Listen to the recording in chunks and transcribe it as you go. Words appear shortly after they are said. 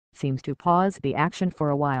seems to pause the action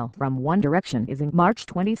for a while from One Direction is in March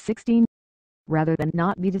 2016. Rather than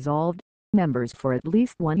not be dissolved, members for at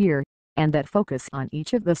least 1 year, and that focus on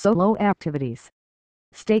each of the solo activities.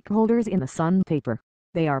 Stakeholders in the Sun paper,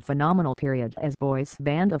 they are phenomenal period as boys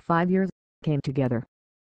band of 5 years, came together.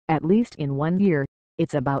 At least in 1 year,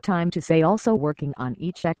 it's about time to say also working on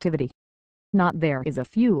each activity. Not there is a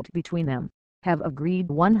feud between them, have agreed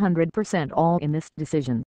 100% all in this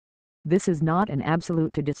decision. This is not an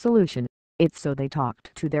absolute dissolution, it's so they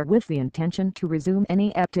talked to there with the intention to resume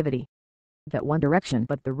any activity. That One Direction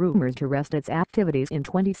but the rumors to rest its activities in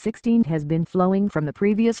 2016 has been flowing from the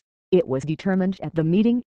previous, it was determined at the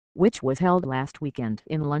meeting, which was held last weekend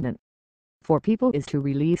in London. For People is to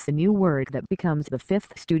release a new work that becomes the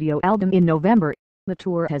 5th studio album in November. The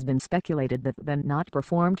tour has been speculated that then not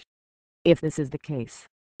performed. If this is the case,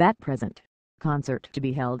 that present concert to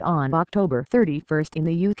be held on October 31st in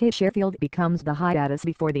the UK Sheffield becomes the hiatus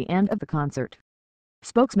before the end of the concert.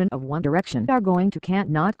 Spokesman of One Direction are going to can't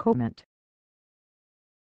not comment.